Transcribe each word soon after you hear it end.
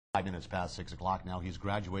5 minutes past 6 o'clock now. He's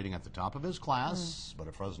graduating at the top of his class, but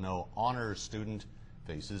a Fresno honor student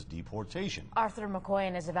faces deportation. Arthur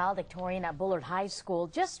Mkoyan is a valedictorian at Bullard High School,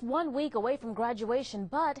 just 1 week away from graduation,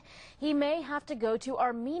 but he may have to go to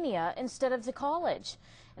Armenia instead of to college.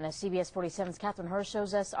 And as CBS 47's Catherine Hirsch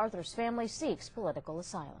shows us, Arthur's family seeks political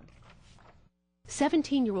asylum.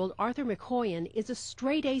 17-year-old Arthur Mkoyan is a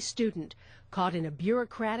straight-A student caught in a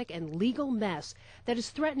bureaucratic and legal mess that is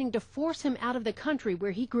threatening to force him out of the country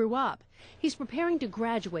where he grew up. He's preparing to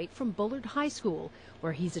graduate from Bullard High School,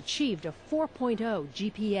 where he's achieved a 4.0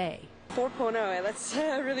 GPA. 4.0, that's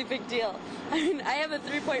a really big deal. I mean, I have a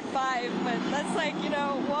 3.5, but that's like,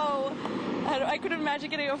 whoa. I couldn't imagine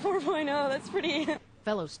getting a 4.0. That's pretty...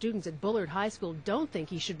 Fellow students at Bullard High School don't think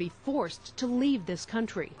he should be forced to leave this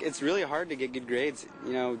country. It's really hard to get good grades,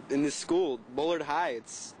 in this school, Bullard High.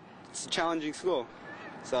 It's a challenging school.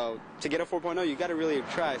 So to get a 4.0, you got to really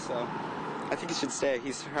try. So I think he should stay.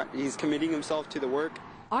 He's committing himself to the work.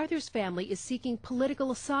 Arthur's family is seeking political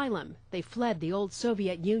asylum. They fled the old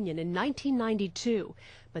Soviet Union in 1992,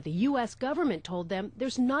 but the U.S. government told them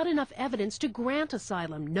there's not enough evidence to grant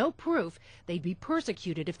asylum, no proof they'd be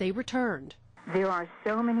persecuted if they returned. There are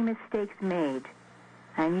so many mistakes made,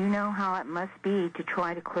 and you know how it must be to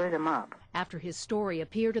try to clear them up. After his story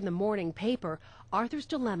appeared in the morning paper, Arthur's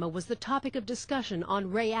dilemma was the topic of discussion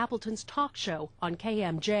on Ray Appleton's talk show on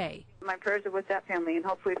KMJ. My prayers are with that family, and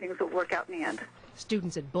hopefully things will work out in the end.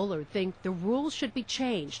 Students at Bullard think the rules should be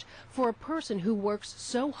changed for a person who works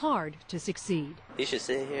so hard to succeed. He should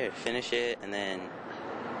sit here, finish it, and then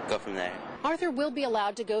go from there. Arthur will be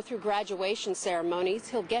allowed to go through graduation ceremonies.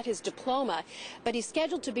 He'll get his diploma, but he's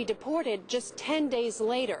scheduled to be deported just 10 days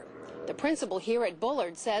later. The principal here at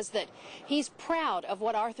Bullard says that he's proud of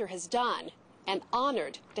what Arthur has done and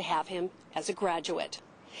honored to have him as a graduate.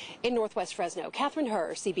 In Northwest Fresno, Catherine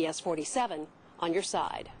Hirsch, CBS 47, on your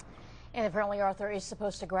side. And apparently Arthur is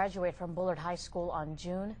supposed to graduate from Bullard High School on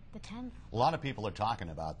June the 10th. A lot of people are talking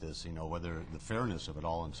about this, whether the fairness of it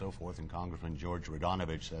all and so forth. And Congressman George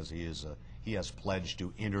Radonovich says he has pledged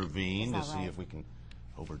to intervene to see if we can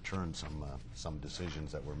overturn some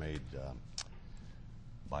decisions that were made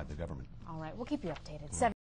by the government. All right, we'll keep you updated.